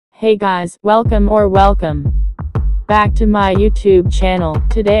Hey guys, welcome back to my YouTube channel.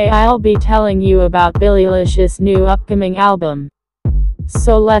 Today I'll be telling you about Billie Eilish's new upcoming album.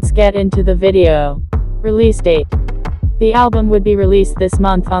 So let's get into the video. Release date. The album would be released this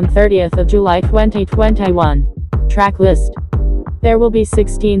month on 30th of July 2021. Track list. There will be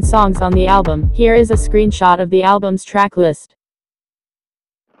 16 songs on the album. Here is a screenshot of the album's track list.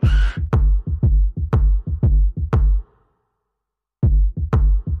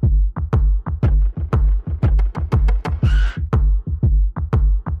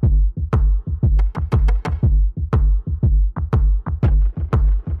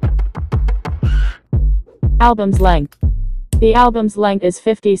 Album's length. The album's length is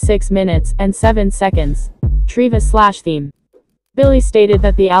 56 minutes and 7 seconds. Trivia/theme. Billie stated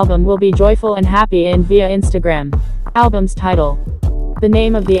that the album will be joyful and happy via Instagram. Album's title. The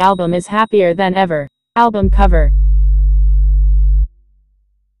name of the album is Happier Than Ever. Album cover.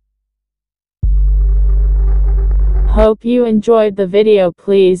 Hope you enjoyed the video.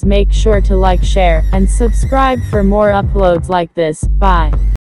 Please make sure to like, share, and subscribe for more uploads like this. Bye.